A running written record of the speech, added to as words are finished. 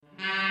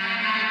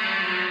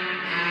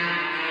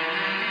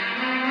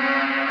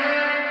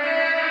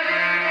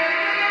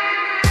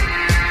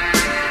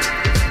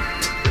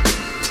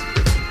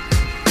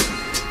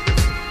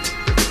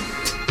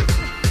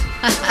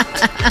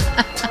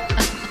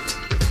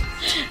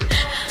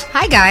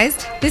Hi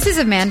guys, this is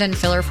Amanda and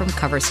Filler from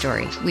Cover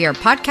Story. We are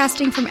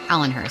podcasting from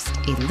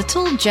Allenhurst, a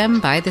little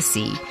gem by the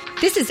sea.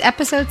 This is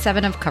episode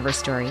 7 of Cover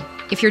Story.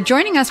 If you're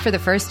joining us for the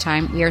first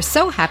time, we are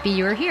so happy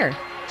you are here.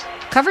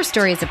 Cover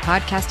Story is a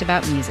podcast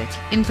about music,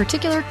 in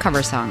particular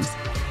cover songs.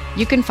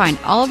 You can find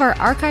all of our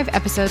archive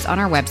episodes on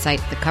our website,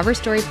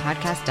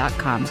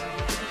 thecoverstorypodcast.com.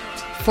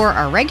 For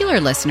our regular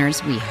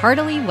listeners, we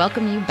heartily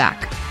welcome you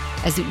back.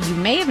 As you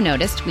may have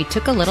noticed, we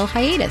took a little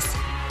hiatus.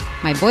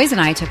 My boys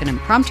and I took an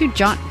impromptu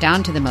jaunt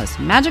down to the most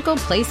magical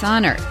place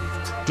on earth,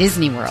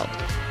 Disney World.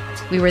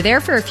 We were there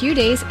for a few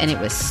days and it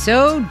was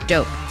so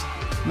dope.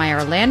 My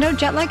Orlando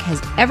jet lag has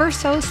ever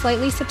so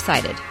slightly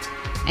subsided.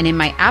 And in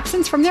my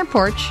absence from their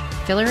porch,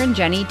 Filler and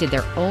Jenny did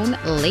their own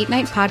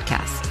late-night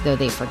podcast, though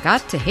they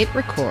forgot to hit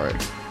record.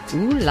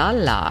 Ooh la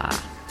la.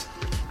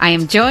 I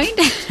am joined,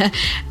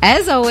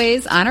 as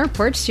always, on our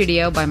porch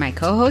studio by my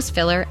co-host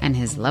Filler and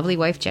his lovely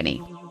wife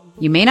Jenny.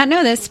 You may not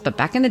know this, but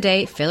back in the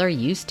day, Filler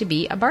used to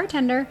be a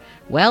bartender.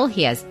 Well,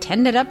 he has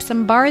tended up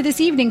some bar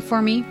this evening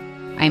for me.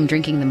 I am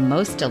drinking the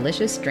most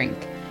delicious drink.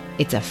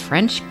 It's a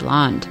French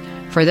blonde.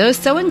 For those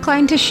so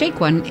inclined to shake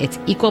one, it's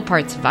equal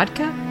parts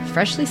vodka,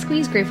 freshly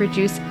squeezed grapefruit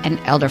juice, and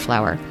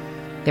elderflower.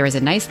 There is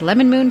a nice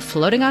lemon moon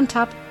floating on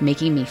top,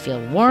 making me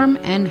feel warm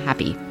and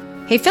happy.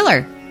 Hey,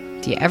 Filler,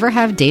 do you ever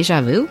have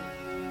deja vu?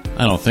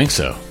 I don't think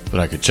so, but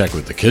I could check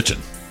with the kitchen.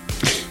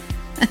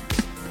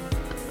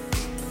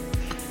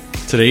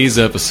 Today's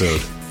episode,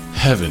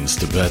 Heavens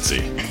to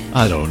Betsy.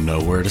 I don't know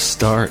where to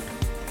start.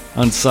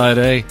 On side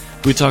A,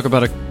 we talk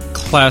about a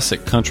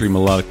classic country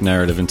melodic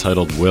narrative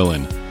entitled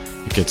Willin'.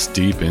 It gets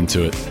deep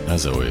into it,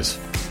 as always.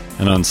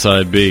 And on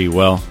side B,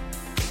 well,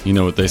 you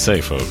know what they say,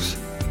 folks.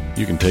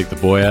 You can take the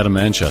boy out of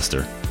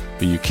Manchester,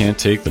 but you can't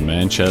take the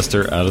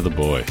Manchester out of the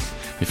boy.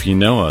 If you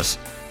know us,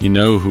 you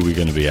know who we're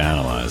going to be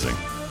analyzing.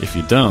 If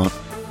you don't,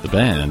 the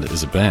band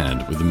is a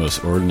band with the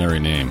most ordinary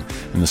name,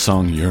 and the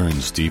song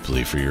yearns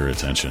deeply for your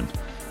attention.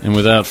 And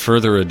without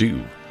further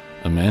ado,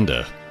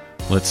 Amanda,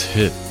 let's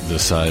hit the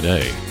side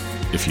A,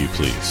 if you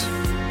please.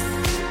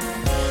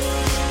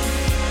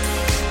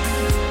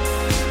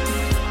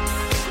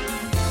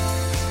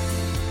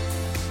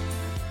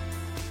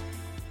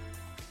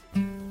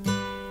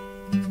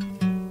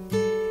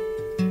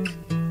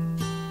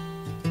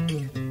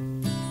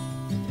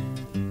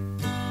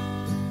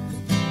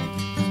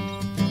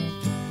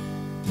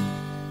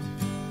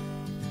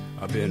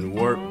 Been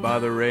worked by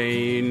the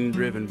rain,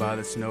 driven by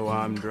the snow,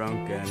 I'm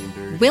drunk and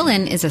dirty.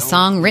 Willin' is a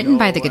song written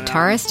by the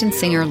guitarist and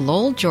singer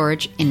Lowell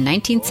George in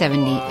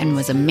 1970 and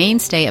was a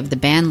mainstay of the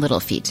band Little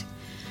Feat.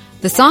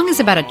 The song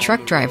is about a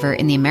truck driver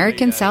in the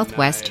American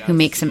Southwest who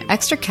makes some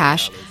extra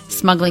cash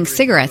smuggling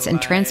cigarettes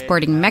and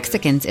transporting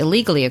Mexicans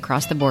illegally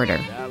across the border.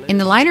 In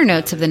the liner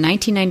notes of the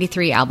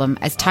 1993 album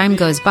As Time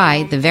Goes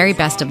By, The Very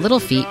Best of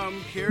Little Feat,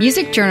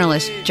 music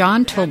journalist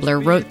John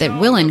Tobler wrote that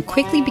Willin'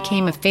 quickly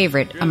became a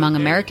favorite among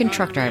American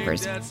truck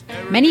drivers,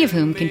 many of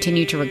whom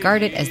continue to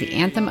regard it as the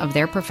anthem of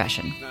their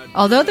profession.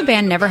 Although the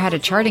band never had a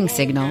charting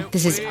signal,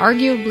 this is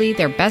arguably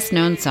their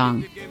best-known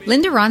song.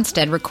 Linda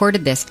Ronstadt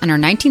recorded this on her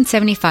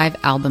 1975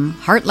 album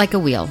Heart Like a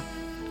Wheel.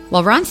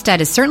 While Ronstadt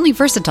is certainly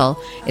versatile,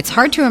 it's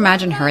hard to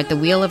imagine her at the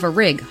wheel of a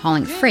rig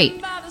hauling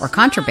freight or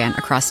contraband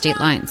across state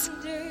lines.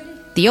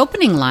 The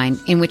opening line,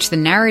 in which the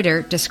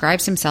narrator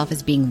describes himself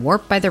as being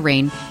warped by the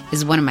rain,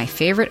 is one of my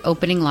favorite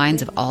opening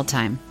lines of all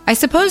time. I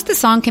suppose the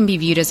song can be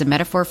viewed as a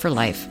metaphor for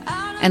life,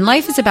 and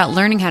life is about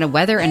learning how to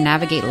weather and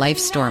navigate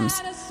life's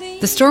storms.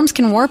 The storms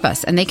can warp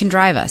us, and they can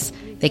drive us.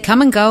 They come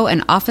and go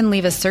and often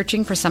leave us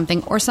searching for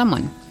something or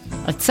someone.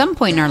 At some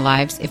point in our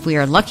lives, if we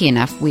are lucky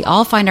enough, we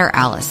all find our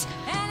Alice,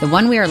 the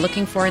one we are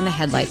looking for in the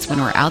headlights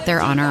when we're out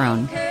there on our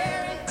own.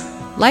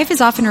 Life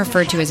is often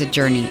referred to as a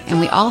journey,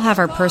 and we all have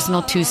our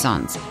personal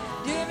Tucsons.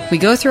 We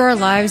go through our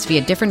lives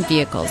via different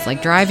vehicles,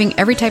 like driving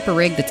every type of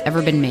rig that's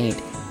ever been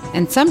made.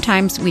 And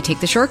sometimes we take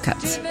the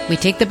shortcuts. We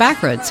take the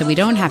back roads so we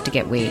don't have to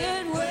get weighed.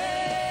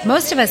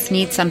 Most of us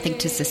need something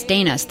to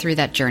sustain us through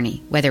that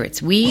journey, whether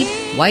it's weed,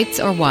 whites,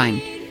 or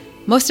wine.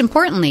 Most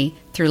importantly,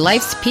 through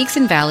life's peaks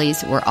and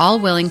valleys, we're all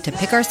willing to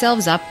pick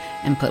ourselves up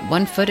and put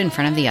one foot in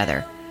front of the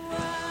other.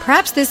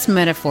 Perhaps this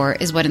metaphor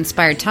is what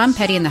inspired Tom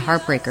Petty and the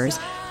Heartbreakers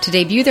to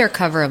debut their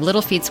cover of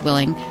Little Feat's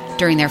Willin'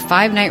 during their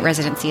 5-night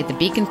residency at the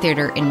Beacon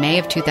Theatre in May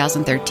of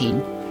 2013.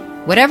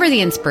 Whatever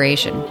the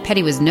inspiration,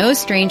 Petty was no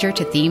stranger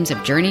to themes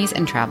of journeys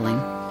and traveling.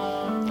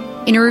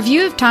 In a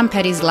review of Tom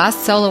Petty's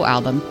last solo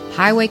album,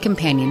 Highway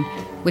Companion,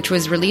 which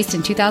was released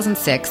in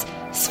 2006,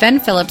 Sven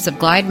Phillips of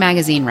Glide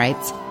magazine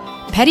writes,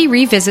 Petty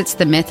revisits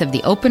the myth of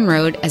the open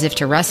road as if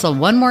to wrestle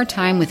one more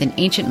time with an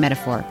ancient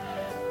metaphor.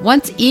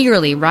 Once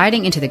eagerly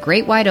riding into the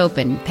great wide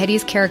open,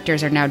 Petty's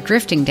characters are now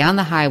drifting down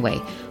the highway,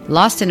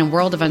 lost in a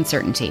world of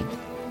uncertainty.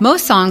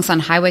 Most songs on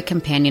Highway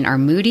Companion are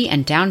moody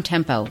and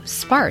down-tempo,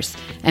 sparse,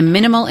 and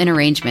minimal in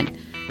arrangement.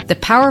 The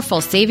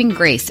powerful Saving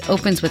Grace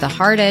opens with a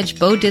hard-edged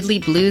Bo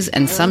Diddley blues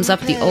and sums up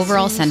the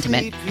overall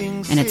sentiment.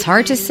 And it's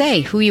hard to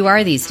say who you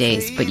are these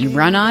days, but you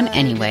run on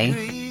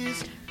anyway.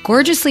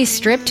 Gorgeously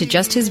stripped to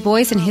just his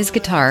voice and his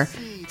guitar,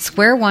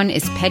 Square One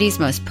is Petty's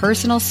most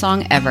personal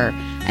song ever,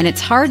 and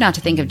it's hard not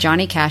to think of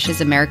Johnny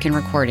Cash's American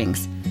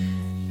recordings.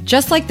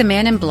 Just like the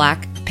Man in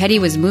Black, Petty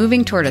was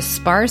moving toward a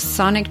sparse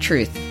sonic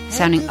truth,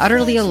 sounding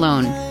utterly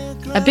alone,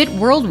 a bit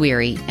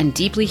world-weary and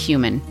deeply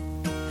human.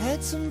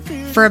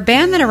 For a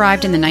band that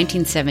arrived in the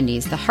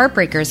 1970s, the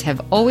Heartbreakers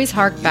have always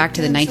harked back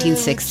to the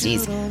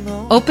 1960s,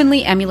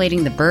 openly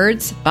emulating the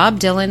Byrds, Bob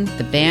Dylan,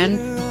 the Band,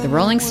 the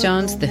Rolling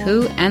Stones, The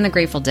Who, and the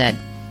Grateful Dead.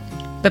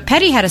 But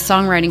Petty had a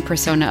songwriting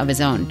persona of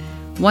his own,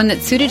 one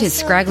that suited his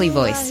scraggly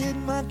voice.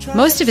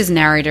 Most of his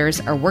narrators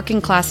are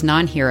working-class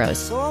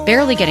non-heroes,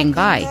 barely getting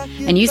by,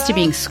 and used to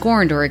being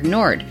scorned or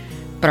ignored,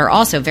 but are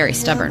also very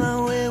stubborn.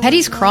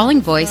 Petty's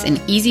crawling voice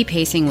and easy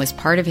pacing was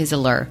part of his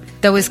allure.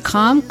 Though his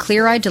calm,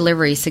 clear-eyed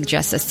delivery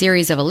suggests a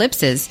series of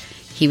ellipses,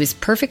 he was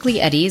perfectly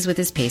at ease with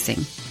his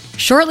pacing.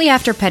 Shortly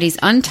after Petty's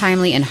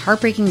untimely and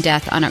heartbreaking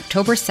death on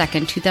October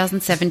 2,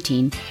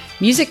 2017,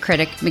 music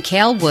critic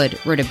Mikhail Wood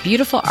wrote a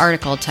beautiful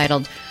article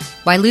titled,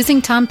 "Why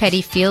Losing Tom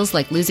Petty Feels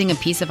Like Losing a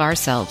Piece of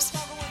Ourselves."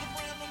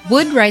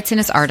 Wood writes in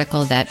his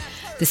article that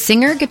the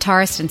singer,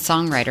 guitarist, and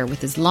songwriter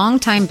with his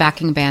longtime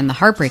backing band, the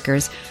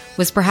Heartbreakers,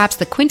 was perhaps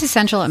the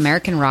quintessential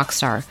American rock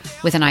star,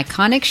 with an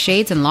iconic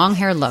shades and long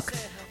hair look,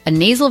 a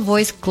nasal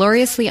voice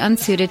gloriously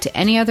unsuited to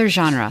any other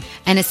genre,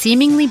 and a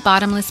seemingly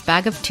bottomless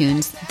bag of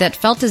tunes that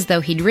felt as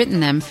though he'd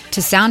written them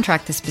to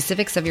soundtrack the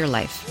specifics of your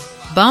life.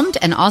 Bummed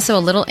and also a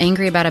little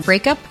angry about a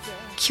breakup?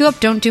 Cue up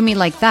Don't Do Me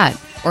Like That,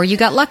 or You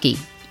Got Lucky.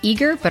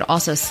 Eager but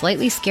also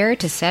slightly scared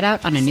to set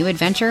out on a new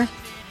adventure?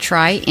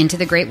 Try Into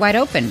the Great Wide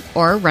Open,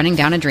 or Running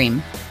Down a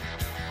Dream.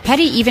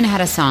 Petty even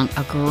had a song,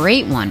 a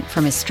great one,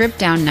 from his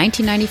stripped-down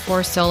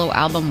 1994 solo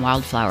album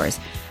Wildflowers,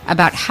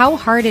 about how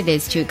hard it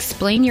is to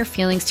explain your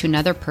feelings to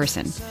another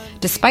person,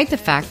 despite the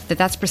fact that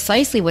that's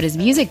precisely what his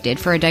music did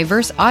for a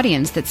diverse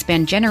audience that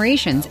spanned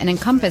generations and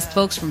encompassed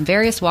folks from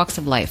various walks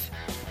of life.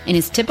 In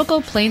his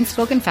typical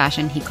plain-spoken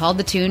fashion, he called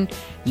the tune,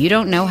 You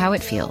Don't Know How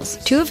It Feels.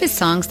 Two of his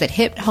songs that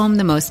hit home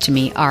the most to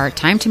me are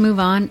Time to Move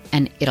On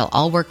and It'll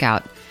All Work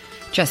Out.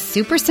 Just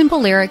super simple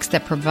lyrics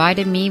that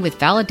provided me with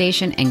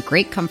validation and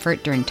great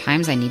comfort during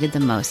times I needed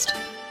them most.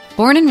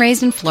 Born and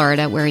raised in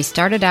Florida, where he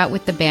started out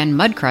with the band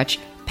Mudcrutch,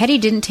 Petty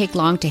didn't take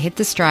long to hit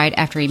the stride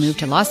after he moved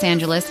to Los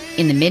Angeles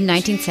in the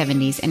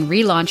mid-1970s and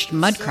relaunched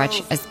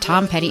Mudcrutch as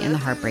Tom Petty and the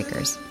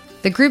Heartbreakers.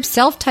 The group's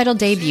self-titled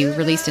debut,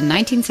 released in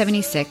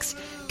 1976,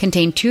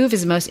 contained two of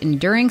his most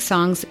enduring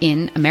songs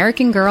in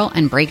American Girl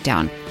and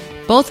Breakdown,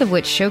 both of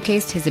which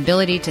showcased his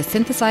ability to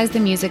synthesize the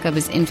music of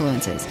his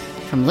influences,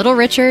 from Little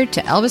Richard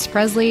to Elvis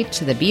Presley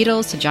to the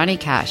Beatles to Johnny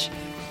Cash,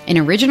 an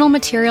original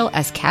material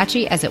as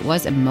catchy as it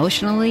was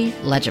emotionally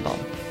legible.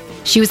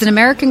 She was an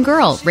American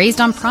girl raised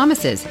on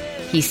promises,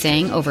 he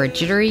sang over a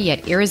jittery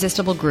yet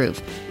irresistible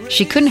groove.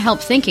 She couldn't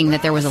help thinking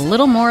that there was a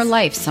little more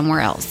life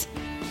somewhere else.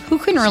 Who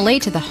couldn't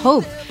relate to the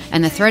hope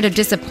and the threat of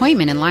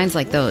disappointment in lines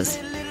like those?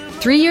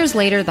 3 years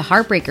later, the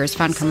Heartbreakers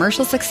found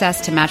commercial success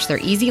to match their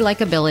easy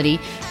likability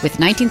with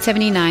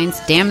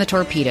 1979's Damn the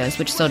Torpedoes,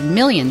 which sold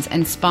millions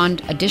and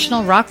spawned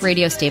additional rock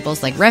radio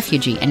staples like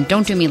Refugee and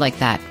Don't Do Me Like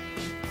That.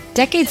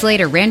 Decades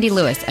later, Randy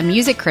Lewis, a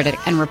music critic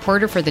and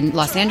reporter for the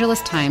Los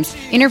Angeles Times,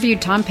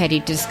 interviewed Tom Petty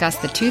to discuss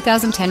the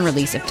 2010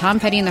 release of Tom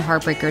Petty and the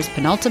Heartbreakers'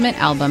 penultimate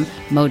album,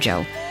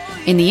 Mojo.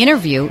 In the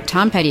interview,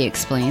 Tom Petty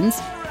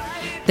explains,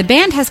 "The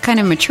band has kind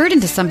of matured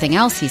into something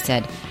else," he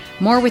said,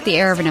 more with the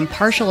air of an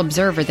impartial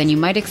observer than you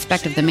might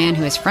expect of the man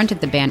who has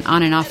fronted the band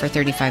on and off for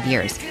 35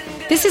 years.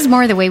 "This is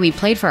more the way we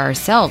played for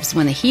ourselves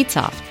when the heat's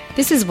off.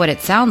 This is what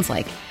it sounds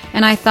like.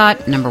 And I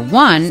thought, number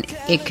one,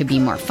 it could be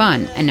more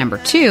fun, and number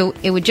two,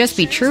 it would just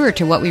be truer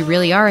to what we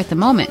really are at the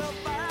moment.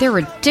 They're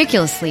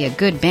ridiculously a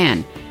good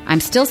band. I'm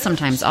still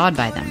sometimes awed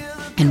by them.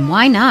 And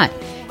why not?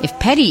 If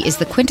Petty is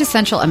the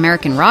quintessential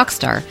American rock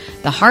star,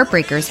 the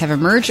Heartbreakers have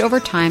emerged over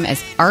time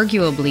as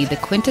arguably the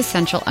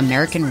quintessential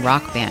American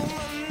rock band,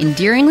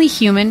 endearingly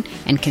human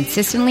and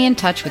consistently in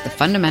touch with the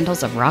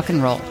fundamentals of rock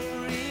and roll.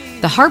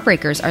 The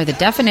Heartbreakers are the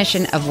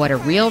definition of what a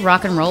real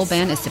rock and roll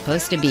band is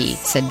supposed to be,"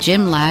 said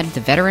Jim Ladd, the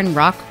veteran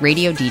rock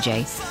radio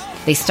DJ.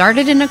 "They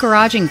started in a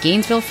garage in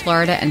Gainesville,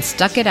 Florida, and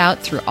stuck it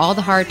out through all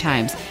the hard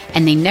times,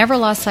 and they never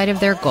lost sight of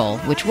their goal,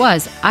 which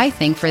was, I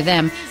think, for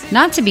them,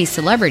 not to be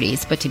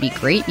celebrities, but to be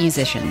great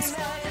musicians.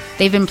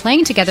 They've been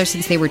playing together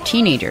since they were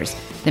teenagers,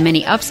 the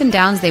many ups and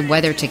downs they've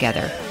weathered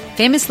together,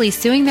 famously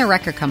suing their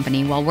record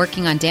company while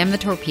working on Damn the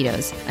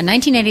Torpedoes, a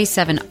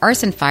 1987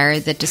 arson fire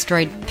that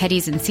destroyed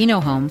Petty's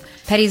Encino home,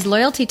 Petty's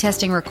loyalty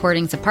testing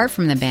recordings apart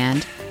from the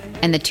band,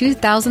 and the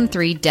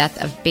 2003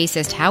 death of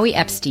bassist Howie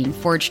Epstein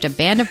forged a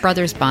band of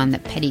brothers bond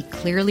that Petty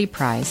clearly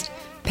prized."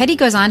 Petty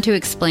goes on to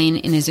explain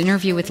in his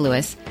interview with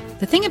Lewis,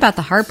 "The thing about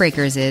the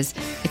Heartbreakers is,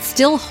 it's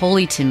still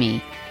holy to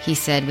me," he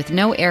said with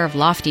no air of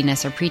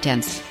loftiness or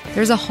pretense.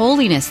 "There's a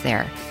holiness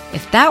there.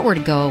 If that were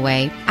to go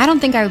away, I don't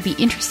think I would be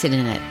interested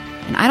in it.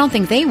 And I don't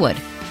think they would.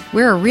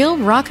 We're a real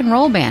rock and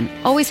roll band,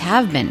 always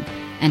have been.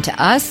 And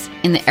to us,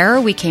 in the era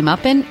we came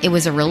up in, it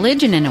was a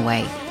religion in a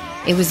way.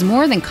 It was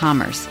more than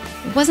commerce.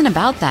 It wasn't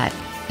about that.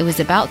 It was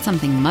about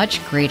something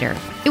much greater.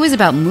 It was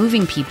about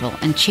moving people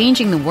and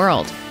changing the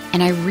world.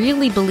 And I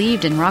really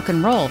believed in rock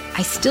and roll.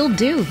 I still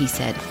do, he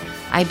said.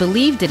 I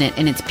believed in it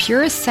in its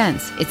purest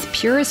sense, its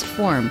purest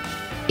form.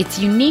 It's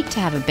unique to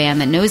have a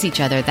band that knows each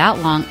other that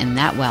long and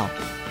that well.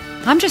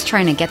 I'm just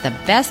trying to get the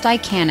best I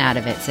can out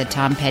of it, said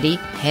Tom Petty,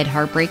 head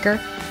heartbreaker,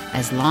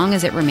 as long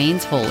as it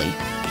remains holy.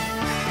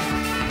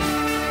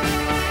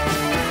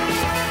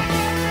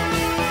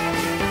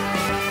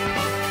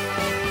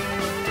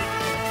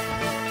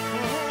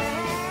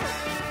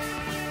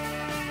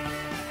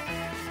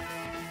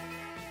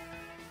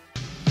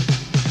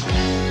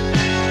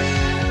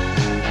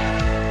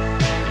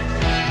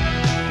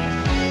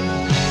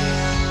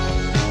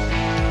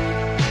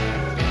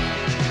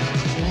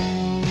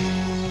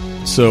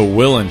 So,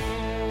 Willin'.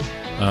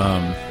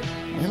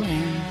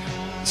 Willin'.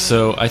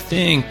 So, I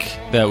think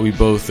that we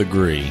both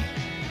agree.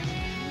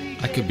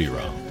 I could be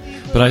wrong.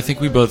 But I think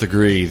we both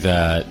agree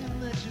that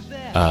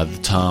the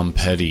Tom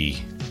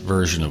Petty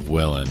version of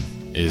Willin'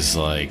 is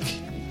like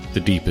the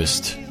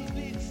deepest,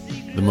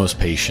 the most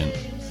patient,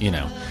 you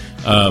know.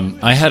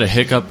 I had a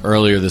hiccup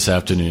earlier this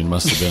afternoon.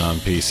 Must have been on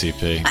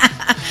PCP.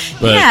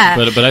 But, Yeah.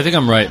 but I think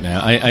I'm right now.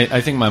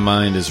 I think my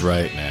mind is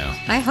right now.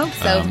 I hope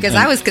so, because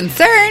I was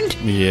concerned.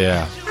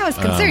 Yeah. I was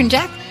concerned,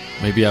 Jack.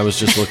 Maybe I was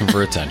just looking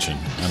for attention.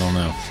 I don't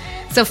know.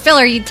 So,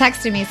 Filler, you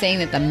texted me saying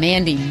that the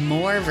Mandy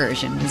Moore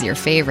version was your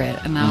favorite.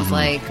 And I was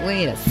like,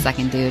 wait a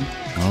second, dude.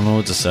 I don't know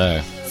what to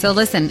say. So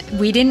listen,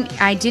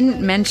 I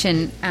didn't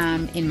mention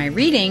in my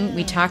reading,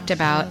 we talked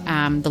about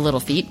The Little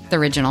Feat, the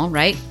original,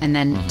 right? And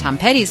then Tom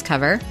Petty's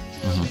cover,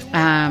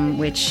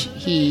 which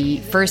he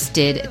first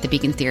did at the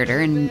Beacon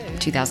Theater in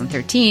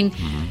 2013.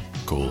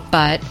 Cool.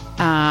 But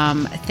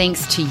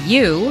thanks to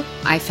you,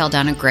 I fell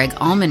down a Greg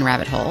Allman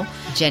rabbit hole.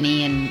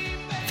 Jenny and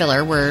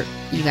Filler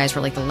you guys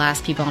were like the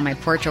last people on my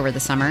porch over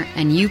the summer,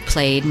 and you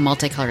played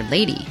Multicolored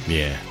Lady.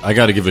 Yeah. I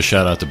got to give a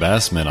shout out to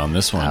Bassman on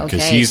this one.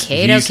 Okay,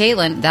 Kato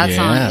Caitlin, that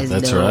song is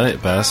that's dope. right.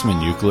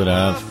 Bassman, Euclid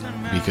Ave,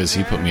 because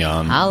he put me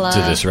on Holla.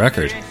 to this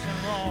record.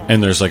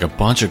 And there's like a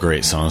bunch of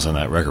great songs on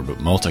that record,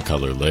 but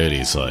Multicolored Lady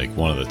is like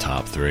one of the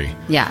top 3.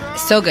 Yeah,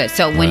 so good.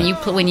 So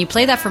when you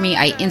play that for me,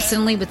 I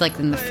instantly, with like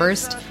in the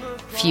first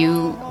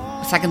few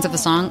seconds of the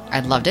song, I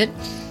loved it.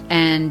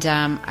 And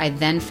I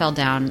then fell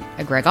down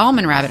a Greg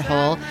Allman rabbit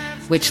hole,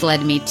 which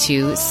led me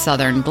to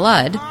Southern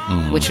Blood,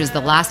 which was the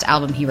last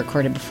album he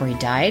recorded before he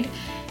died.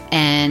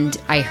 And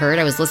I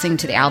was listening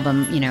to the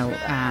album,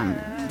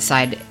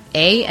 side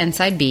A and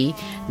side B,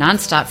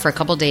 nonstop for a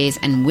couple days.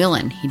 And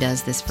Willin', he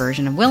does this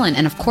version of Willin'.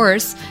 And of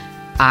course,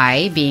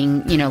 I,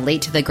 being,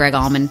 late to the Greg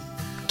Allman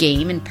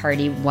game and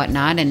party,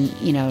 whatnot, and,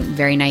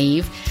 very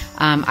naive,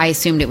 I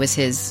assumed it was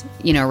his,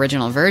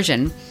 original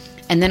version.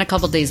 And then a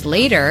couple days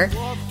later,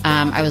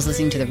 I was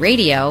listening to the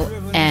radio,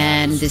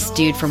 and this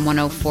dude from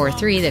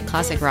 104.3, the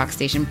classic rock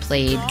station,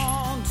 played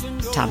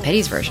Tom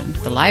Petty's version,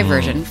 the live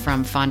version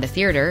from Fonda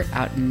Theater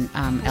out in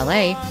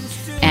L.A.,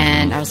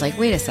 and I was like,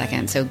 wait a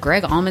second. So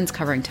Greg Allman's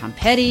covering Tom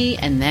Petty,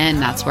 and then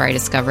that's where I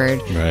discovered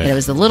that it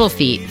was The Little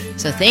Feat.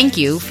 So thank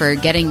you for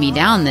getting me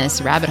down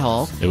this rabbit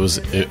hole. It was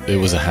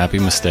a happy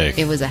mistake.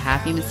 It was a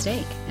happy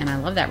mistake, and I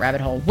love that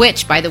rabbit hole.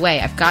 Which, by the way,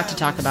 I've got to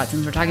talk about,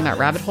 since we're talking about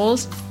rabbit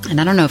holes,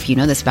 and I don't know if you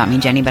know this about me,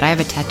 Jenny, but I have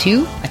a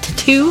tattoo.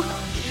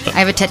 I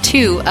have a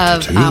tattoo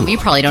of, you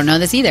probably don't know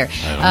this either,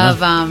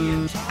 of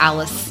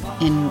Alice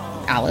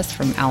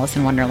from Alice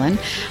in Wonderland.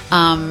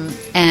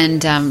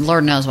 And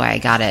Lord knows why I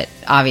got it.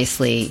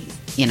 Obviously,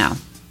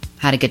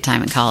 had a good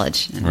time in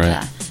college. And,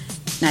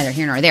 neither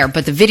here nor there.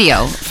 But the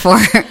video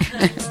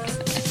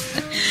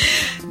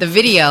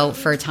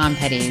for Tom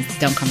Petty's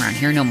Don't Come Around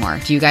Here No More.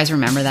 Do you guys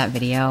remember that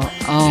video?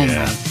 Oh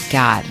my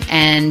God.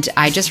 And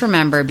I just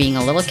remember being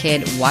a little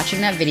kid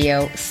watching that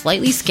video,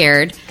 slightly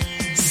scared,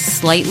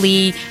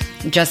 slightly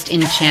just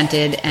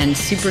enchanted, and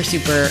super,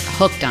 super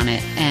hooked on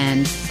it.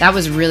 And that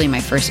was really my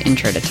first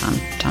intro to Tom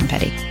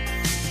Petty.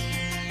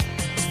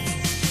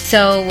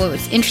 So what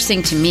was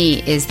interesting to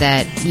me is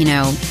that,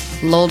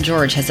 Lowell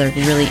George has a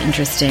really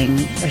interesting,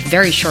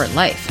 very short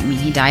life. I mean,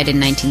 he died in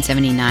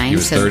 1979. He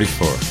was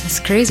 34. It's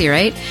crazy,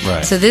 right?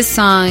 Right. So this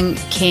song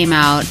came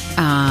out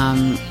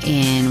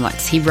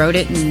he wrote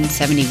it in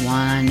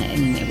 71,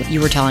 and you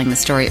were telling the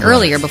story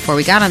earlier before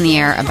we got on the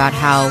air about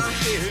how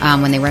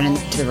when they went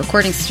into the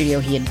recording studio,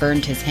 he had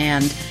burned his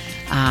hand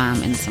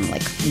in some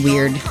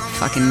weird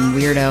fucking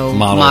weirdo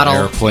model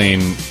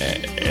airplane,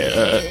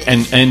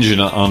 an engine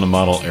on a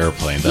model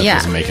airplane. That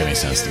doesn't make any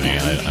sense to me.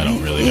 I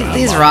don't really know how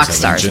these rock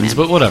stars, engines,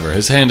 man. but whatever.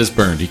 His hand is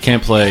burned. He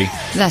can't play.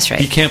 That's right.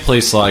 He can't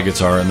play slide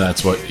guitar, and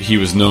that's what he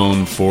was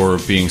known for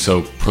being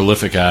so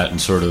prolific at,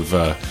 and sort of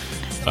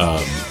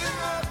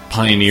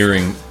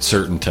pioneering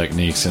certain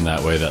techniques in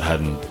that way that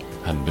hadn't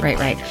been right.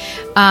 right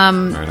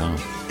on.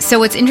 So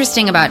what's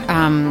interesting about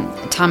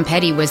Tom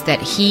Petty was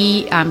that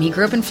he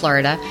grew up in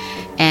Florida,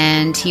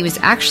 and he was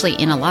actually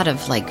in a lot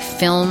of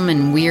film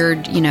and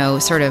weird,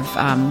 sort of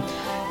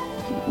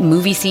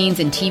movie scenes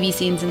and TV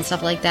scenes and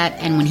stuff like that.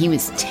 And when he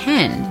was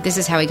 10, this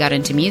is how he got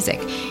into music.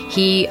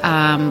 He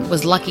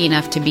was lucky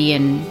enough to be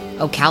in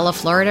Ocala,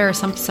 Florida, or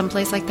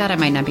someplace like that. I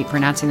might not be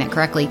pronouncing that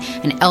correctly.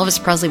 And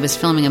Elvis Presley was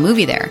filming a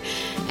movie there.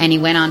 And he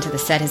went onto the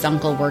set. His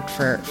uncle worked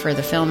for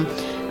the film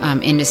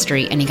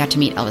industry, and he got to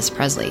meet Elvis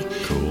Presley.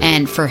 Cool.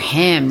 And for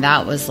him,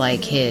 that was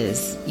like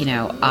his,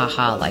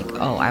 aha, like,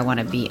 oh, I want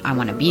to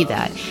be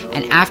that.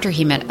 And after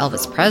he met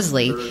Elvis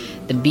Presley,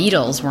 the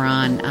Beatles were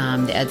on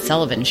the Ed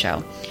Sullivan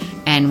Show.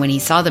 And when he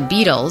saw the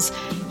Beatles,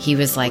 he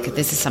was like,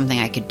 "This is something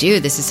I could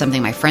do. This is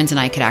something my friends and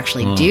I could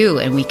actually do,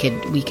 and we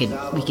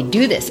could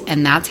do this."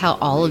 And that's how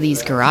all of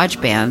these garage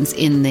bands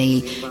in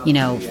the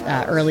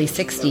early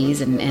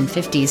 '60s and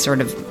 '50s sort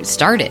of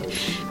started.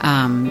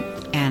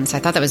 And so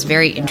I thought that was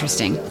very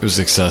interesting. It was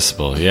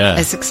accessible, yeah.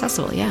 It's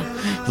accessible, yeah.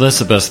 That's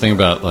the best thing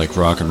about like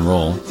rock and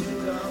roll,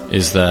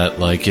 is that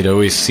like it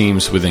always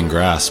seems within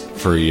grasp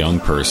for a young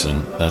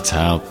person. That's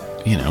how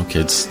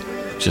kids.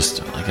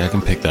 Just like, I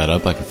can pick that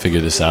up, I can figure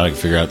this out, I can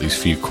figure out these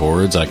few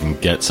chords, I can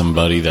get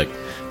somebody that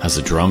has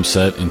a drum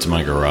set into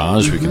my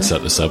garage, we can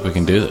set this up, we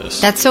can do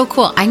this. That's so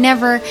cool. I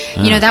never,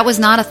 that was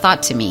not a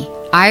thought to me.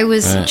 I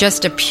was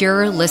just a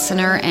pure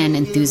listener and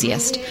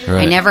enthusiast.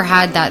 Right. I never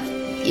had that,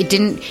 it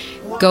didn't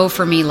go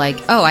for me like,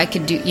 oh, I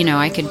could do,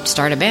 I could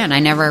start a band.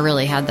 I never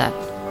really had that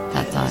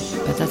thought,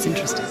 but that's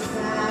interesting.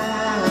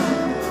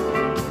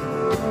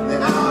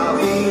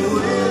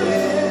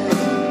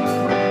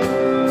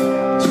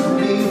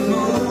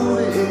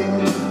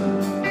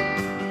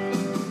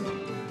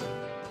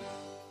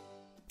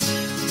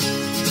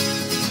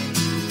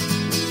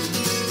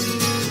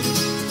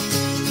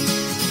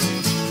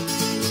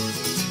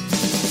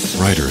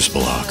 Writer's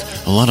block.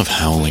 A lot of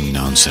howling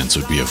nonsense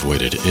would be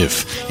avoided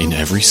if, in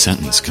every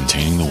sentence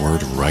containing the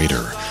word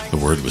writer, the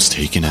word was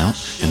taken out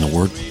and the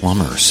word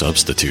plumber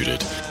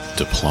substituted.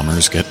 Do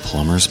plumbers get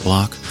plumber's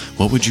block?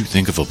 What would you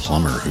think of a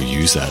plumber who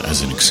used that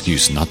as an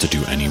excuse not to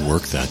do any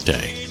work that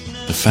day?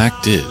 The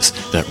fact is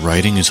that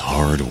writing is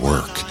hard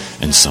work,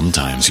 and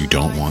sometimes you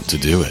don't want to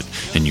do it,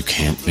 and you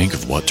can't think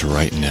of what to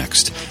write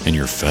next, and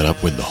you're fed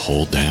up with the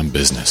whole damn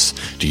business.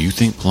 Do you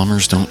think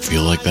plumbers don't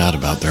feel like that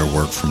about their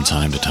work from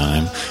time to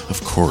time?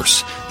 Of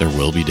course, there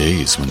will be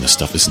days when the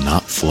stuff is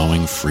not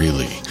flowing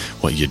freely.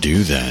 What you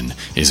do then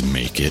is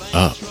make it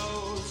up.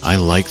 I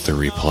like the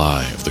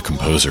reply of the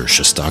composer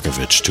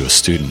Shostakovich to a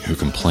student who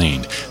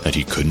complained that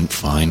he couldn't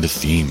find a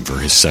theme for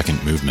his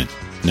second movement.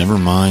 Never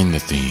mind the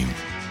theme.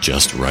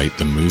 Just write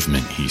the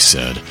movement, he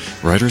said.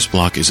 Writer's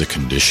block is a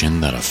condition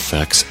that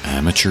affects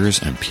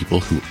amateurs and people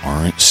who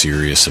aren't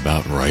serious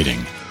about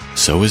writing.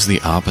 So is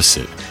the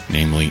opposite,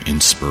 namely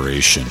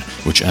inspiration,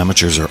 which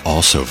amateurs are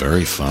also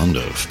very fond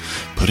of.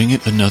 Putting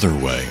it another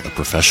way, a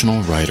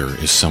professional writer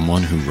is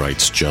someone who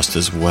writes just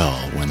as well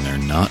when they're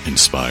not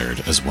inspired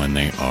as when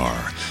they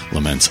are,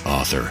 laments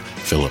author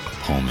Philip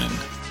Pullman.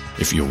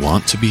 If you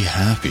want to be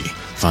happy,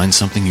 find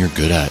something you're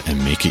good at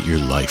and make it your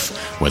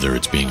life, whether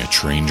it's being a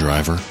train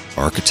driver,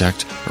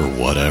 architect, or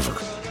whatever.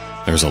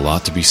 There's a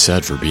lot to be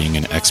said for being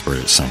an expert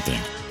at something.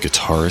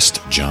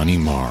 Guitarist Johnny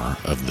Marr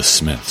of The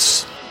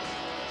Smiths.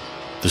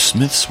 The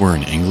Smiths were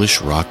an English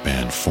rock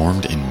band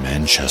formed in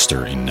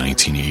Manchester in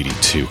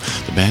 1982.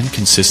 The band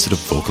consisted of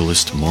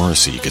vocalist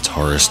Morrissey,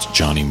 guitarist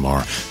Johnny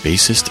Marr,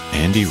 bassist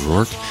Andy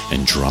Rourke,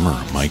 and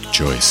drummer Mike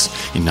Joyce.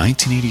 In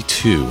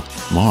 1982,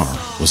 Marr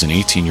was an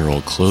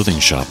 18-year-old clothing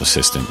shop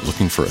assistant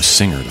looking for a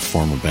singer to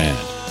form a band.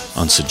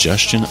 On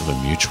suggestion of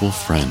a mutual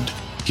friend,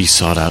 he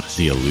sought out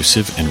the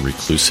elusive and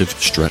reclusive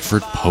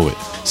Stretford poet,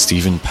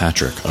 Stephen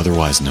Patrick,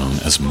 otherwise known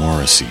as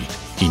Morrissey.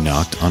 He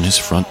knocked on his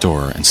front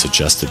door and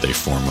suggested they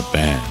form a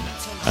band.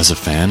 As a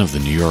fan of the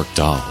New York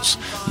Dolls,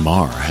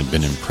 Marr had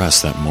been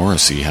impressed that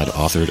Morrissey had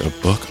authored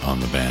a book on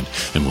the band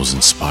and was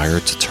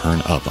inspired to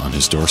turn up on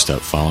his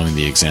doorstep following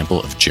the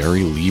example of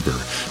Jerry Lieber,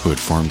 who had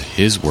formed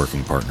his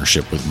working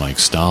partnership with Mike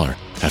Stoller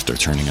after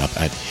turning up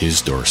at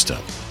his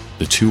doorstep.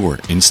 The two were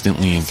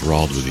instantly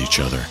enthralled with each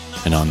other,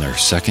 and on their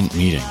second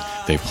meeting,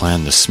 they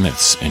planned the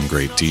Smiths in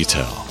great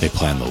detail. They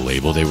planned the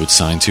label they would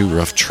sign to,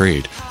 Rough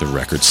Trade, the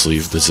record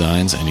sleeve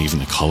designs, and even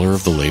the color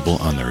of the label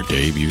on their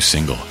debut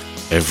single.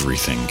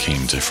 Everything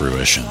came to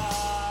fruition.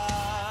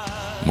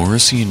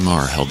 Morrissey and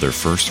Marr held their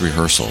first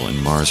rehearsal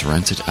in Marr's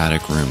rented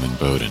attic room in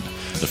Bowdoin.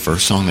 The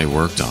first song they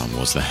worked on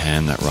was The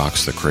Hand That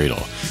Rocks the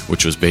Cradle,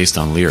 which was based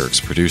on lyrics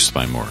produced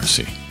by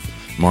Morrissey.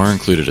 Marr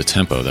included a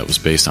tempo that was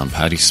based on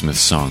Patti Smith's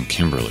song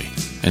Kimberly,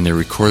 and they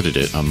recorded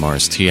it on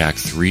Marr's TEAC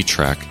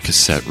 3-track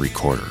cassette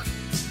recorder.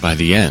 By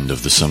the end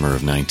of the summer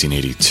of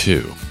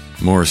 1982,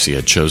 Morrissey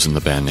had chosen the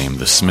band name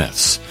The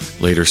Smiths,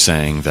 later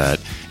saying that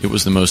it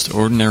was the most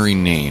ordinary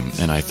name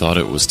and I thought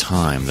it was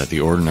time that the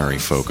ordinary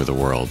folk of the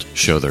world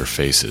show their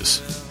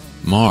faces.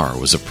 Marr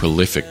was a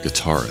prolific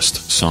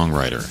guitarist,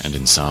 songwriter, and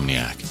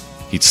insomniac.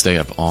 He'd stay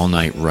up all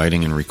night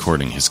writing and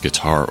recording his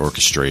guitar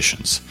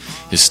orchestrations.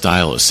 His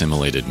style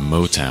assimilated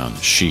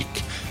Motown,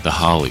 Chic, The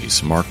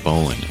Hollies, Mark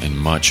Bolan, and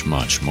much,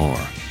 much more.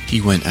 He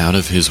went out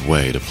of his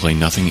way to play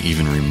nothing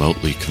even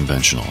remotely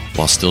conventional,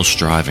 while still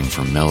striving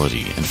for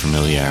melody and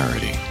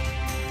familiarity.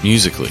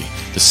 Musically,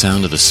 the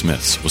sound of the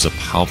Smiths was a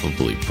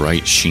palpably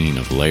bright sheen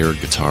of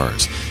layered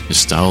guitars,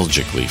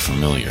 nostalgically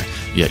familiar,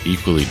 yet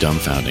equally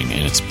dumbfounding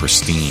in its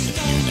pristine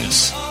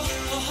newness.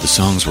 The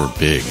songs were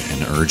big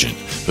and urgent,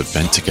 but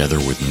bent together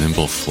with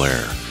nimble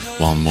flair,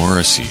 while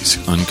Morrissey's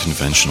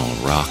unconventional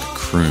rock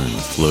croon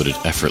floated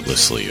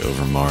effortlessly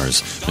over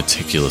Marr's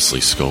meticulously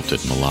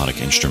sculpted melodic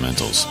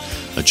instrumentals,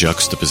 a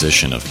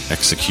juxtaposition of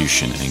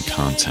execution and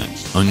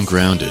content,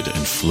 ungrounded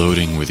and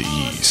floating with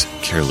ease,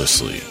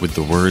 carelessly, with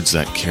the words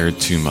that cared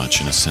too much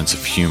and a sense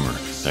of humor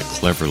that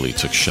cleverly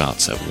took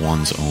shots at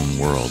one's own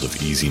world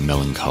of easy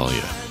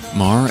melancholia.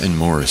 Marr and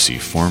Morrissey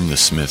formed the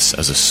Smiths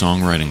as a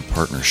songwriting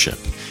partnership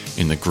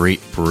in the great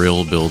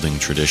Brill-building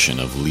tradition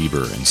of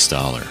Lieber and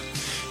Staller.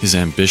 His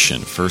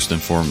ambition, first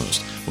and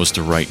foremost, was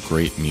to write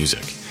great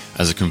music.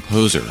 As a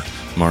composer,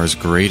 Marr's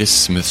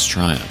greatest Smiths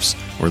triumphs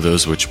were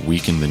those which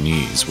weaken the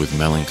knees with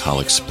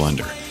melancholic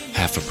splendor,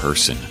 half a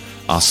person,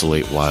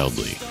 oscillate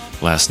wildly,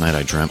 last night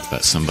I dreamt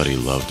that somebody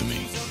loved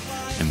me,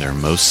 and their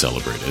most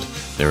celebrated,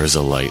 there is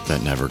a light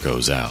that never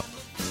goes out.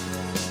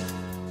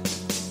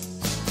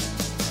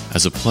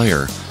 As a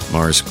player,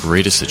 Marr's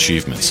greatest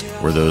achievements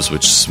were those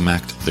which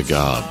smacked the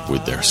gob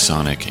with their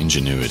sonic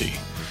ingenuity.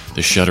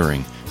 The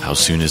shuddering How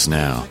Soon Is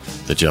Now,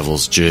 the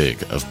Devil's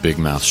Jig of Big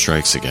Mouth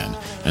Strikes Again,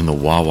 and the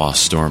wah-wah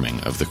storming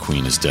of The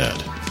Queen Is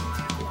Dead.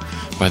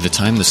 By the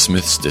time the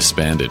Smiths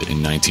disbanded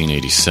in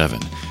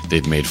 1987,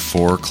 they'd made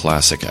 4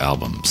 classic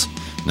albums: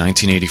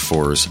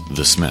 1984's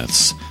The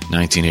Smiths,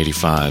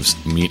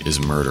 1985's Meat is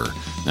Murder,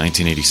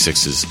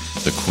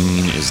 1986's The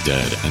Queen is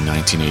Dead, and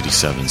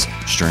 1987's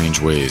Strange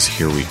Ways,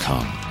 Here We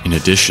Come. In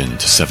addition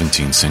to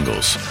 17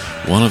 singles,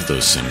 one of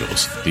those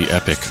singles, the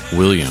epic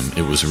William,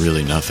 It Was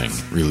Really Nothing,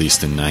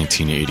 released in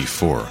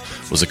 1984,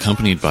 was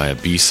accompanied by a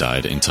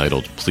B-side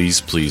entitled Please,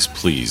 Please,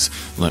 Please,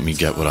 Let Me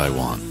Get What I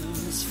Want.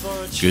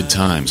 Good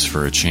times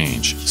for a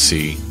change.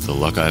 See, the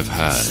luck I've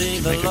had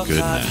can make a good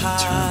man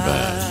turn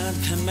bad.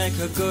 Can make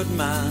a good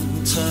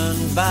man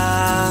turn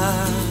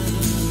bad.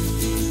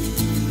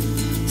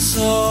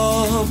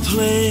 So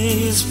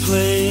please,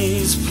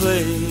 please,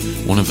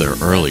 please. One of their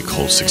early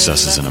cult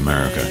successes in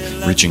America,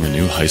 reaching a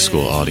new high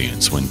school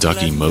audience when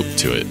Ducky moped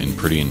to it in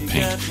Pretty in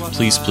Pink,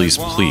 Please, Please,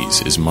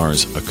 Please is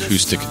Marr's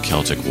acoustic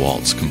Celtic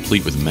waltz,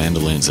 complete with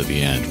mandolins at the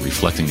end,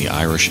 reflecting the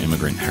Irish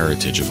immigrant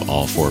heritage of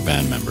all 4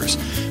 band members.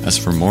 As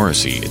for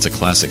Morrissey, it's a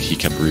classic he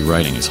kept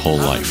rewriting his whole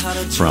life,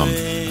 from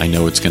I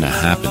Know It's Gonna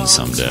Happen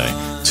Someday,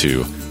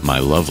 to My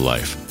Love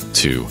Life,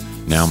 to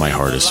Now My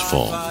Heart Is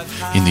Full.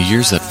 In the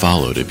years that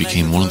followed, it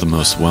became one of the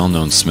most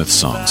well-known Smiths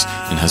songs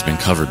and has been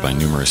covered by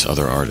numerous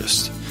other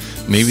artists.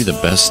 Maybe the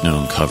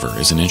best-known cover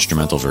is an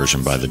instrumental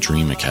version by the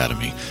Dream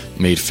Academy,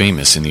 made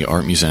famous in the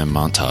Art Museum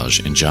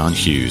montage in John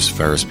Hughes'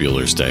 Ferris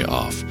Bueller's Day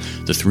Off.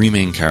 The 3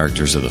 main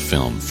characters of the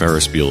film,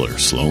 Ferris Bueller,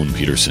 Sloane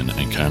Peterson,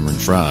 and Cameron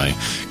Fry,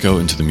 go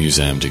into the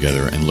museum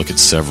together and look at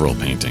several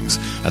paintings.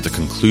 At the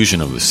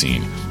conclusion of the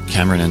scene,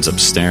 Cameron ends up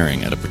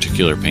staring at a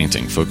particular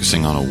painting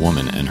focusing on a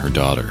woman and her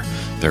daughter.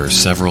 There are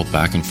several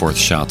back-and-forth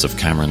shots of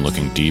Cameron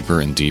looking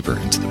deeper and deeper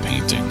into the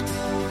painting.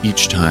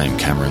 Each time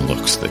Cameron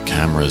looks, the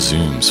camera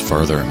zooms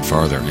farther and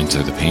farther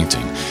into the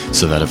painting,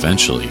 so that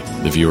eventually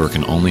the viewer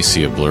can only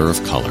see a blur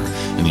of color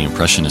and the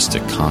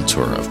impressionistic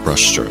contour of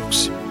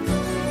brushstrokes.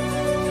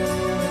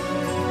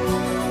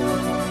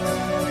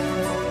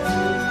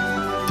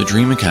 The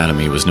Dream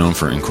Academy was known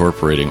for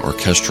incorporating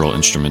orchestral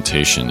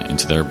instrumentation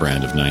into their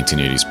brand of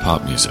 1980s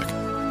pop music: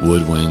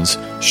 woodwinds,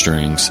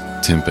 strings,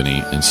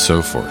 timpani, and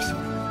so forth.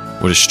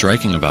 What is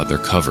striking about their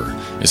cover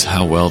is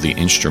how well the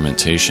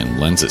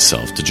instrumentation lends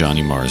itself to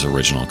Johnny Marr's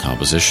original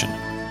composition,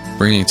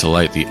 bringing to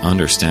light the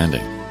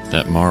understanding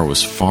that Marr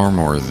was far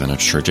more than a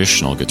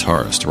traditional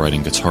guitarist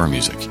writing guitar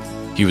music.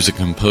 He was a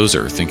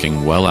composer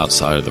thinking well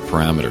outside of the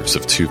parameters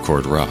of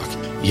 2-chord rock,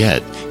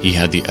 yet he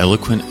had the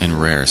eloquent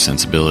and rare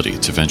sensibility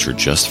to venture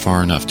just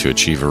far enough to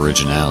achieve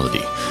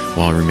originality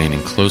while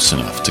remaining close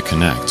enough to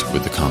connect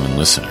with the common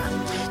listener,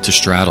 to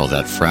straddle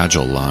that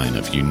fragile line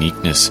of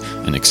uniqueness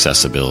and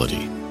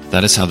accessibility.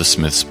 That is how the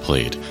Smiths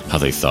played, how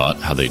they thought,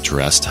 how they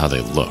dressed, how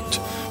they looked.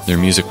 Their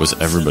music was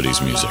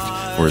everybody's music,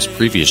 whereas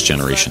previous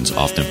generations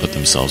often put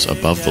themselves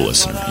above the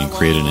listener and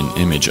created an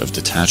image of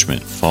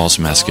detachment, false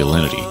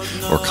masculinity,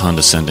 or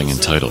condescending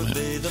entitlement.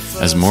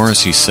 As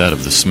Morrissey said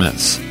of the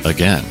Smiths,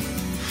 again,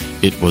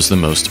 it was the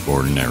most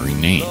ordinary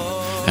name,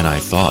 and I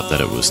thought that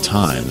it was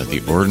time that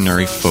the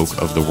ordinary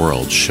folk of the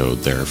world showed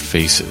their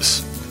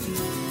faces.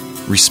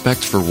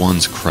 Respect for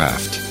one's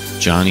craft.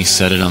 Johnny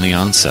said it on the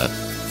onset.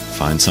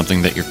 Find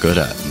something that you're good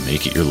at and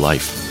make it your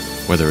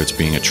life, whether it's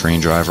being a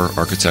train driver,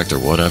 architect, or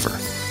whatever.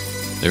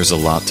 There's a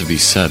lot to be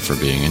said for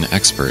being an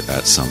expert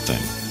at something.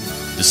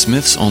 The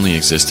Smiths only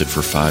existed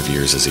for 5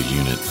 years as a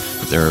unit,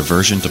 but their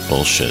aversion to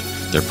bullshit,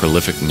 their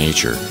prolific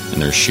nature, and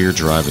their sheer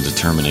drive and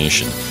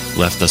determination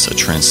left us a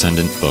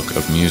transcendent book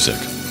of music,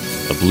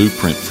 a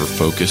blueprint for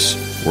focus,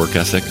 work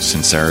ethic,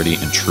 sincerity,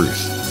 and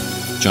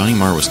truth. Johnny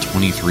Marr was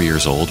 23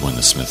 years old when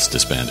the Smiths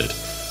disbanded,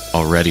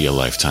 already a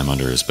lifetime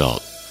under his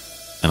belt,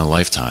 and a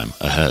lifetime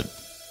ahead.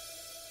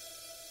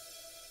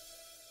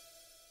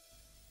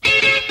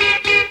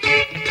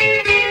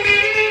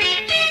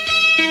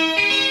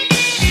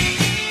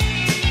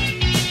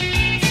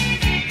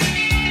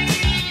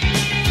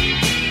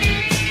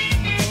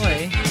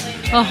 Boy,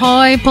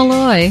 Ahoy,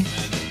 polloi.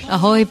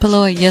 Ahoy,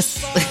 polloi,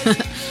 yes.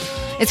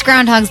 It's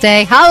Groundhog's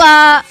Day.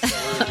 Holla!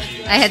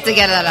 I had to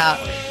get that out.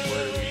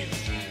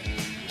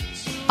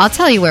 I'll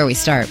tell you where we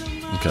start.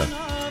 Okay.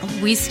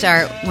 We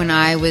start when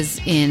I was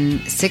in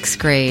 6th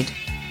grade,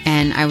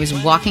 and I was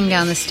walking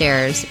down the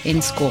stairs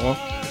in school,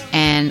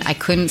 and I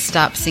couldn't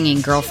stop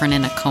singing Girlfriend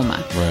in a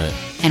Coma. Right.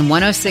 And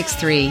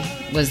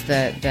 106.3 was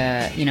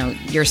the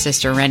your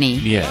sister Rennie.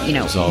 Yeah,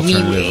 it was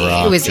alternative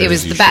rock. It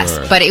was the best.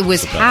 Sure. But it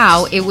was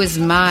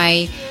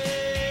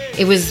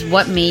it was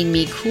what made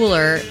me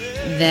cooler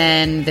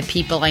than the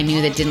people I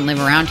knew that didn't live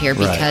around here,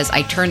 because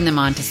I turned them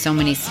on to so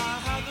many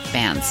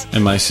bands.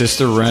 And my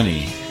sister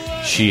Rennie,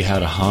 she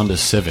had a Honda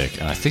Civic,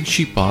 and I think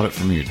she bought it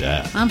from your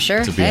dad. I'm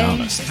sure. To be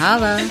honest.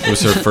 Holla. It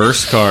was her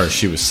first car.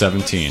 She was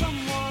 17.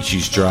 And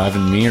she's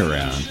driving me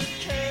around.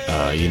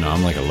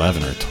 I'm like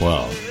 11 or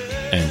 12.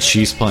 And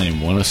she's playing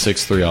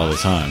 106.3 all the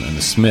time. And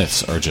the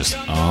Smiths are just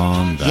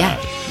on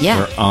that. Yeah.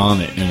 They're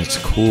on it, and it's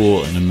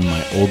cool. And I'm in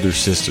my older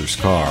sister's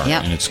car,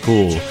 and it's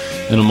cool.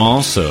 And I'm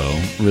also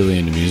really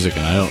into music,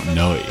 and I don't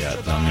know it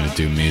yet, that I'm going to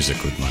do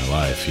music with my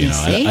life.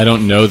 I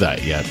don't know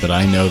that yet, but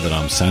I know that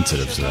I'm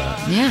sensitive to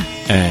that. Yeah.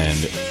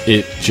 And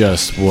it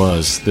just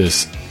was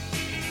this...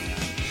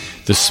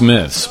 The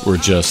Smiths were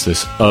just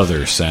this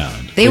other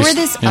sound. They were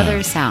this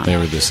other sound. They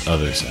were this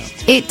other sound.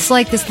 It's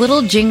like this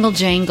little jingle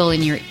jangle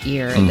in your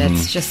ear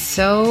that's just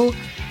so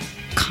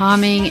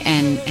calming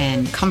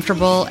and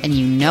comfortable, and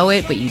you know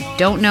it, but you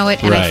don't know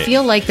it. And I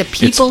feel like the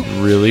people... It's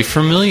really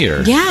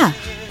familiar. Yeah.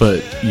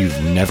 But you've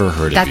never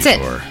heard it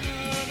before.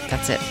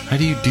 That's it. How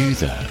do you do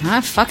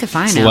that? Fuck if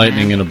I know. It's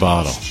lightning in a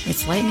bottle.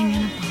 It's lightning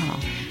in a bottle.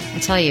 I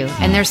tell you.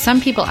 And there's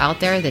some people out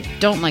there that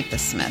don't like the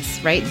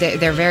Smiths, right?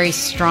 They're very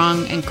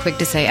strong and quick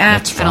to say, I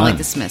don't like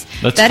the Smiths.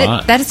 That's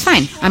fine. That is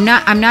fine. I'm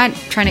not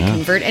trying to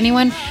convert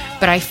anyone,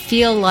 but I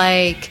feel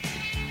like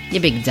you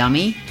big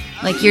dummy.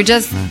 Like you're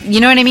just, you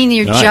know what I mean?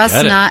 You're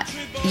just not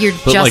listening.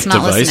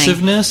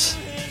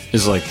 Divisiveness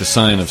is like the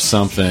sign of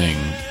something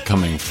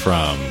coming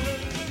from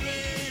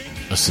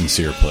a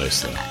sincere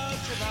place, though,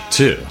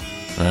 too,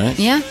 right?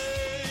 Yeah.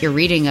 Your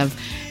reading of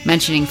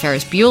mentioning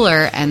Ferris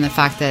Bueller and the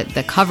fact that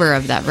the cover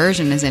of that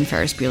version is in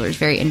Ferris Bueller is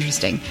very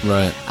interesting,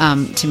 right?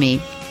 To me.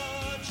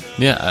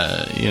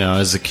 Yeah,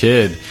 as a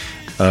kid,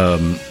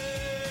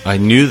 I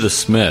knew the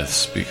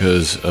Smiths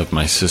because of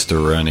my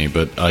sister Rennie,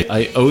 but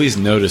I always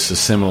noticed a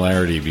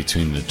similarity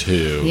between the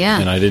two,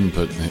 and I didn't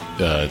put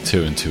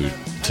two and two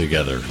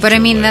together. But I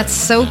mean, that's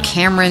so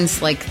Cameron's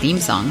theme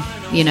song,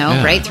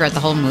 right? Throughout the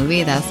whole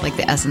movie, that's like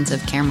the essence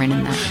of Cameron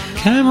in that.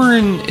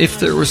 Cameron, if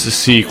there was a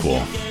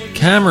sequel,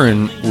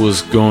 Cameron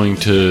was going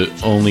to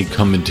only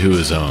come into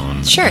his own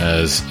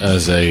as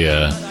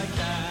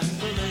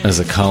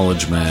a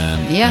college man,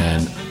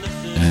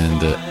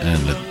 and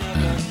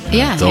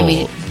adult. I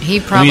mean, he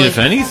probably. if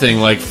anything,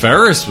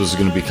 Ferris was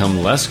going to become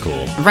less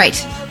cool. Right.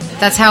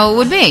 That's how it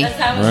would be.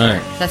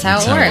 That's how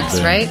it works,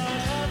 right?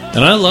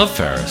 And I love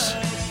Ferris.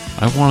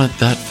 I wanted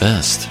that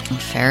vest.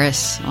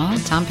 Ferris. Well,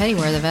 Tom Petty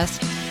wore the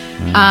vest.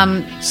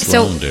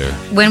 So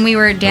when we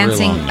were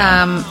dancing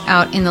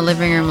out in the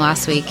living room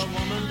last week,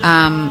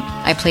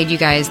 I played you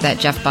guys that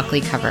Jeff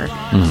Buckley cover,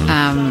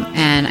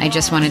 and I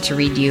just wanted to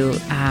read you,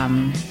 a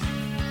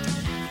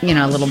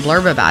little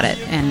blurb about it.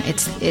 And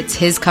it's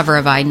his cover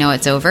of "I Know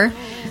It's Over,"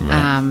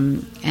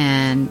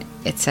 and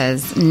it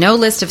says, "No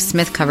list of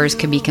Smith covers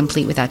could be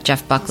complete without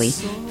Jeff Buckley.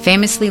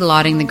 Famously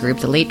lauding the group,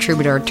 the late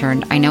troubadour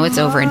turned 'I Know It's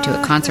Over' into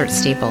a concert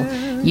staple.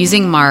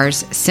 Using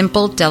Mars'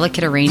 simple,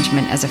 delicate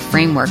arrangement as a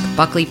framework,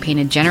 Buckley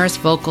painted generous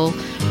vocal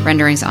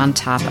renderings on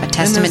top, a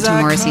testament to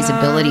Morrissey's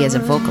ability as a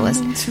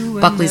vocalist.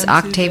 Buckley's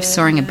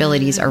octave-soaring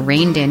abilities are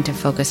reined in to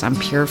focus on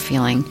pure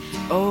feeling."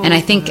 And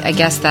I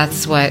guess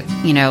that's what,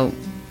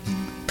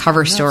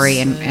 Cover Story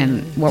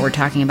and what we're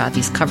talking about,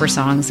 these cover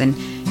songs and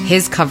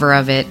his cover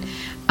of it.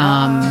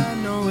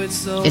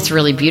 It's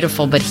really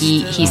beautiful, but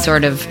he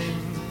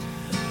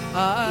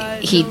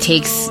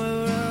takes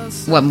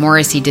what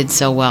Morrissey did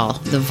so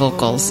well, the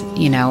vocals,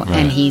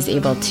 and he's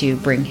able to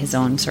bring his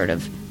own sort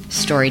of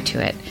story to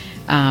it,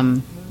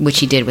 which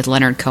he did with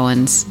Leonard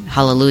Cohen's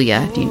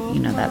Hallelujah. Do you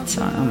know that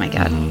song? Oh my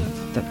God,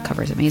 the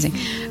cover is amazing.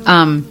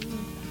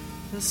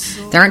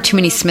 There aren't too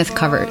many Smith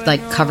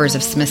covers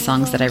of Smith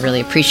songs that I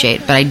really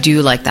appreciate, but I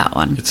do like that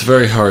one. It's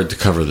very hard to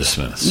cover the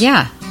Smiths.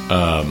 Yeah.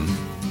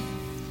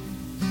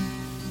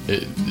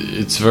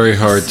 It's very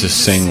hard to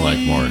sing like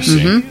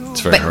Morrissey.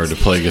 It's very hard to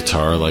play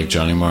guitar like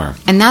Johnny Marr.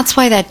 And that's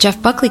why that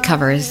Jeff Buckley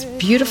cover is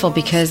beautiful,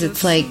 because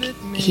it's like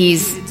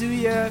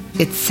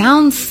it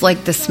sounds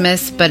like the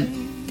Smiths, but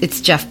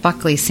it's Jeff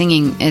Buckley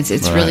singing.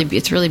 It's really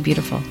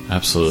beautiful.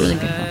 Absolutely.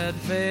 Really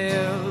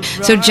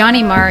beautiful. So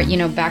Johnny Marr,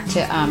 back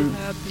to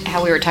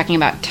how we were talking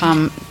about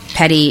Tom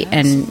Petty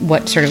and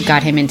what sort of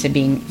got him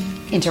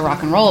into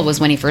rock and roll was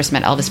when he first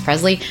met Elvis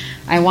Presley.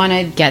 I want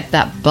to get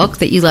that book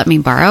that you let me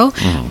borrow,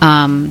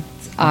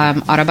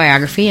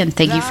 autobiography, and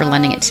thank you for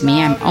lending it to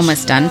me. I'm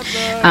almost done.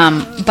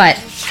 But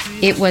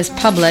it was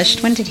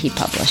published. When did he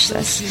publish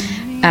this?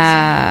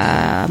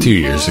 2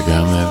 years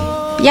ago,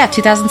 maybe. Yeah,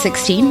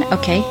 2016.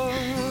 Okay.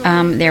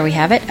 There we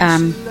have it.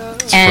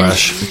 And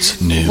fresh.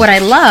 It's new. what I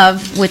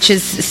love, which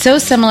is so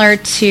similar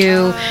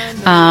to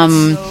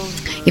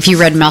if you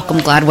read Malcolm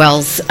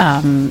Gladwell's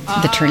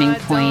The Turning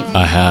Point.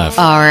 I have.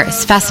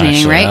 It's fascinating,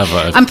 Actually, right?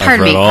 I have.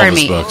 Pardon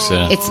me. Books,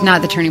 yeah. It's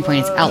not The Turning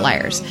Point, it's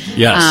Outliers.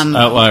 Yes,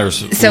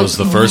 Outliers was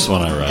the first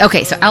one I read.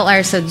 Okay, so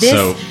Outliers.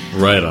 So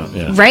right on,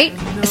 yeah. Right?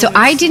 So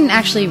I didn't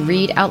actually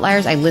read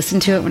Outliers. I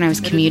listened to it when I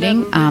was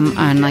commuting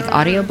on like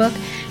audiobook,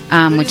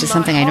 which is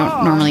something I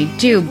don't normally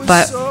do.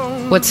 But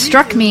what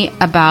struck me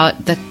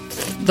about the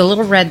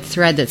little red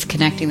thread that's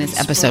connecting this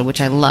episode,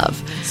 which I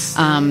love,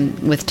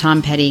 with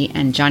Tom Petty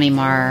and Johnny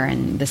Marr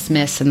and the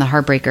Smiths and the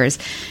Heartbreakers,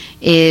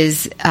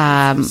 is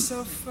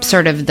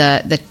sort of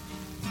the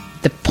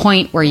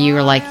point where you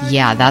were like,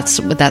 yeah, that's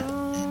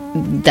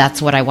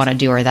what I want to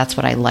do, or that's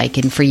what I like.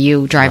 And for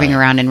you, driving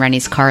around in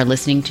Rennie's car,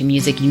 listening to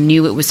music, you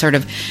knew it was sort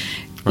of,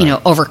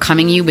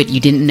 overcoming you, but you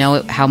didn't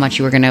know how much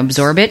you were going to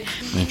absorb it.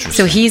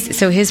 Interesting.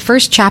 So his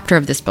first chapter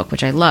of this book,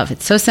 which I love,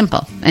 it's so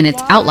simple, and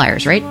it's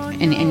Outliers, right?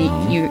 And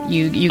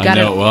you got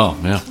it. I know it well,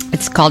 yeah.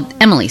 It's called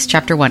Emily's,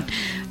 Chapter 1.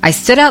 I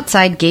stood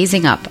outside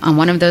gazing up on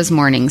one of those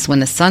mornings when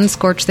the sun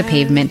scorched the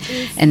pavement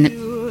and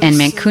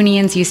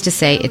Mancunians used to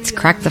say, it's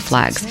cracked the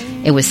flags.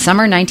 It was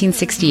summer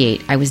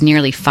 1968. I was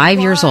nearly 5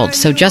 years old,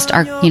 so just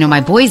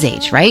my boy's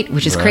age, right?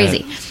 Which is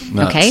crazy.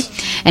 Nuts. Okay?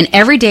 And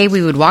every day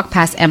we would walk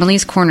past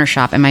Emily's corner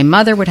shop, and my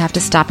mother would have to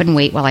stop and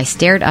wait while I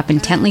stared up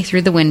intently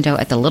through the window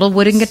at the little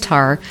wooden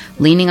guitar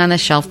leaning on the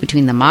shelf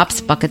between the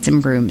mops, buckets,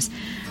 and brooms.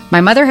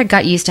 My mother had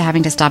got used to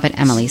having to stop at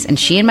Emily's, and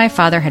she and my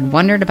father had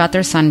wondered about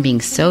their son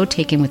being so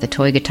taken with a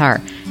toy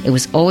guitar. It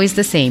was always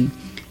the same.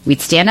 We'd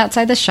stand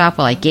outside the shop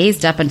while I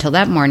gazed up until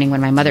that morning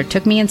when my mother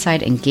took me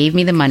inside and gave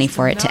me the money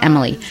for it to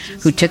Emily,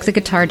 who took the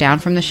guitar down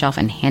from the shelf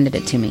and handed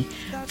it to me.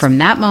 From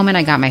that moment,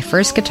 I got my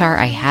first guitar.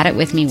 I had it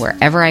with me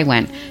wherever I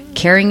went,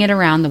 carrying it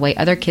around the way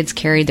other kids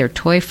carried their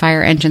toy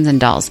fire engines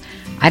and dolls.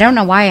 I don't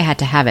know why I had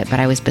to have it, but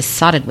I was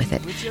besotted with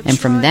it. And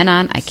from then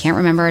on, I can't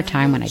remember a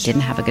time when I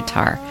didn't have a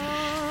guitar.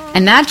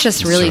 And that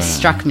just really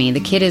struck me. The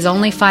kid is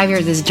only 5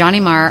 years. This is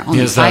Johnny Marr,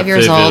 only 5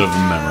 years old. Of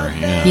memory,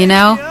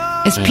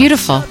 yeah. It's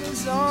beautiful.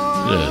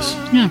 It is.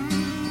 Yeah.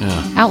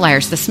 Yeah.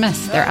 Outliers, the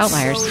Smiths. They're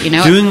outliers.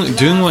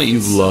 Doing what you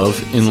love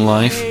in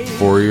life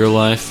for your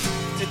life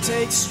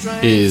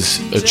is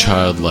a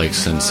childlike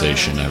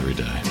sensation every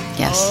day.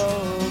 Yes.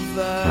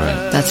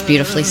 Right. That's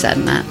beautifully said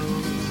in that.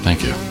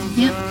 Thank you.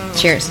 Yeah.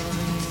 Cheers.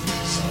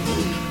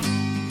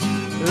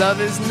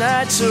 Love is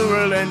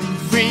natural and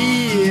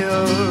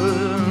real,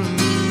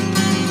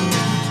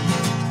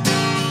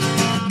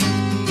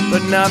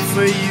 but not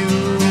for you,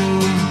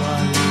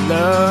 my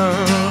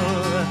love.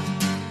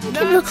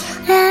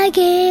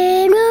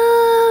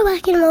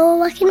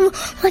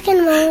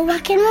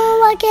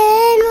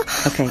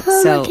 Okay,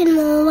 so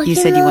you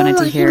said you wanted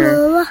to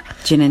hear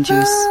Gin and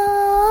Juice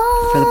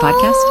for the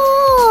podcast?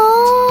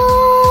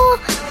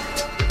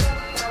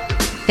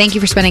 Thank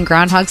you for spending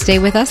Groundhog's Day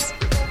with us.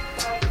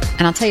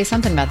 And I'll tell you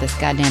something about this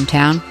goddamn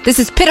town. This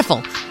is pitiful.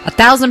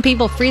 1,000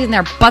 people freezing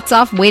their butts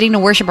off waiting to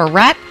worship a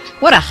rat?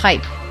 What a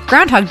hype.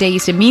 Groundhog Day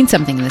used to mean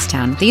something in this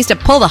town. They used to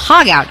pull the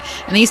hog out,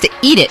 and they used to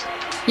eat it.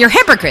 You're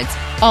hypocrites,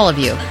 all of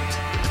you.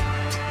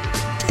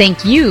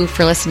 Thank you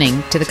for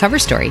listening to The Cover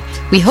Story.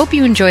 We hope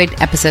you enjoyed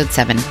episode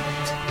 7.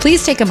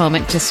 Please take a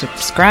moment to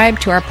subscribe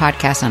to our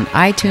podcast on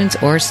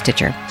iTunes or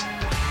Stitcher.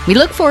 We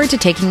look forward to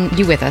taking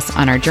you with us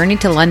on our journey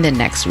to London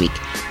next week,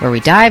 where we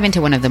dive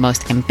into one of the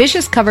most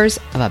ambitious covers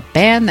of a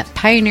band that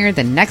pioneered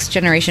the next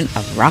generation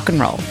of rock and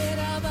roll.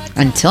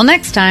 Until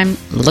next time,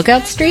 look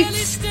out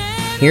streets,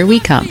 here we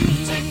come.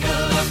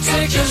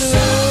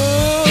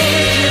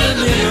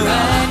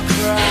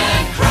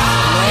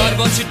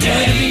 What you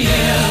did to me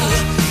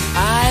is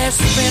I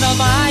spent all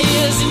my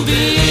years in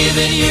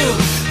believing you,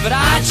 but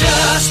I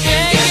just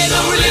can't get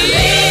no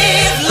relief.